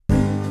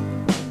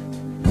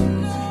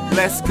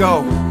Let's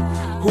go.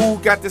 Who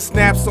got the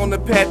snaps on the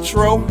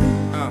petrol?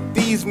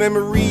 These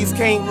memories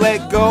can't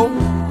let go.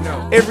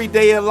 No. Every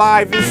day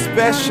alive is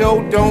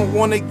special. Don't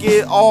wanna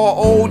get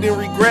all old and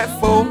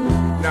regretful.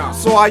 No.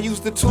 So I use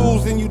the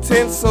tools and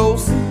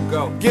utensils.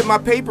 Go. Get my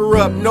paper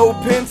up, no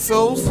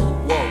pencils.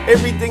 Whoa.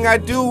 Everything I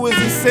do is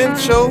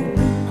essential.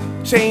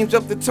 Change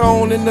up the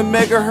tone in the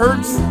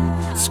megahertz.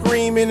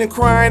 Screaming and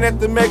crying at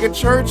the mega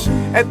church.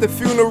 At the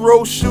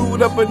funeral,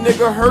 shoot up a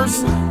nigga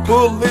hearse.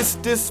 Bullets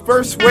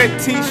disperse,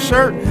 wet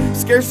t-shirt.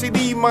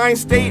 Scarcity mind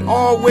state,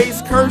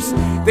 always curse.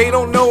 They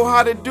don't know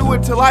how to do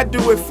it till I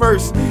do it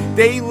first.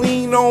 They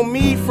lean on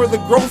me for the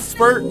growth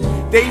spurt.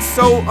 They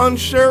so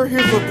unsure,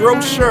 here's a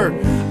brochure.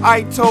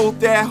 I told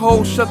that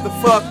hoe, shut the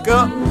fuck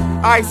up.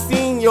 I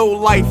seen your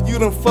life, you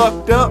done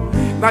fucked up.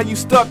 Now you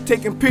stuck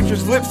taking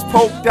pictures, lips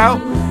poked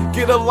out.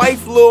 Get a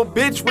life, little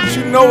bitch, what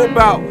you know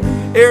about?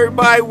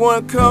 Everybody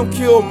wanna come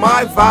kill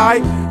my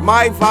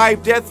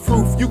vibe, death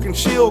proof, you can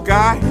chill,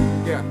 guy.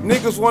 Yeah.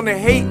 Niggas wanna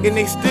hate and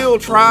they still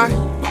try.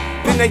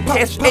 Then they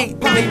catch 8,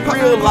 then they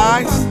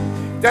realize.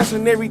 That's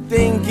when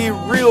everything get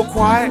real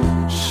quiet.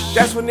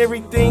 That's when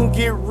everything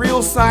get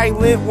real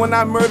silent. When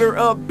I murder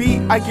a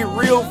beat, I get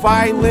real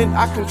violent.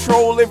 I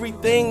control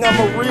everything, I'm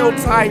a real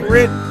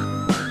tyrant.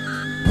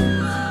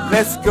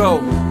 Let's go.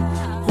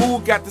 Who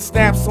got the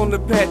snaps on the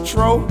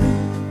petrol?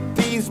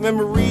 These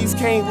memories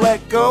can't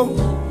let go.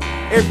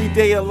 Every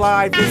day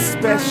alive is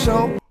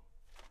special.